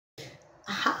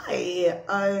Hi.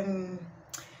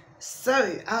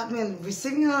 So I've been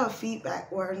receiving a lot of feedback,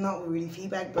 or not really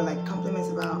feedback, but like compliments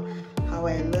about how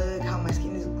I look, how my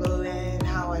skin is glowing,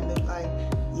 how I look like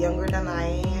younger than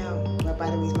I am. But by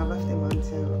the way, it's my birthday month,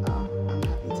 so I'm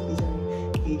happy to be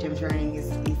turning age. I'm turning. It's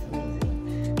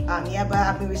amazing. Yeah, but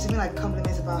I've been receiving like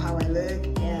compliments about how I look,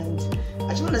 and I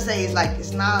just want to say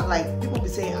it's not like people be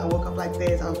saying I woke up like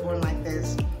this, I was born like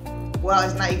this. Well,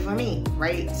 it's not for me,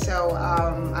 right? So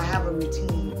I have a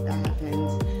routine that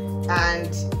happens,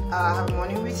 and I have a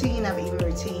morning routine, I have an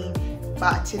evening routine.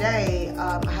 But today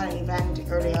I had an event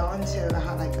early on, so I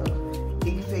had like a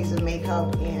big face of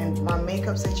makeup, and my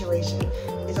makeup situation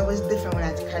is always different when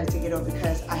I kind of take it off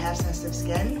because I have sensitive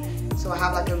skin. So I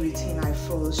have like a routine I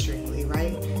follow strictly,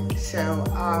 right? So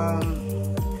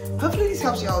hopefully this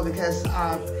helps y'all because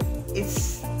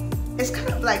it's kind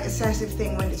of like a sensitive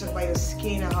thing when they talk about your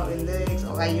skin and how it looks,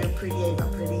 or like you're pretty or you're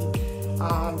not pretty.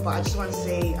 But I just want to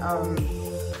say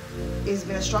it's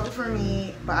been a struggle for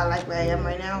me, but I like where I am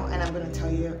right now, and I'm going to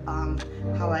tell you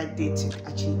how I did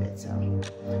to achieve it. So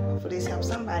hopefully this helps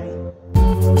somebody.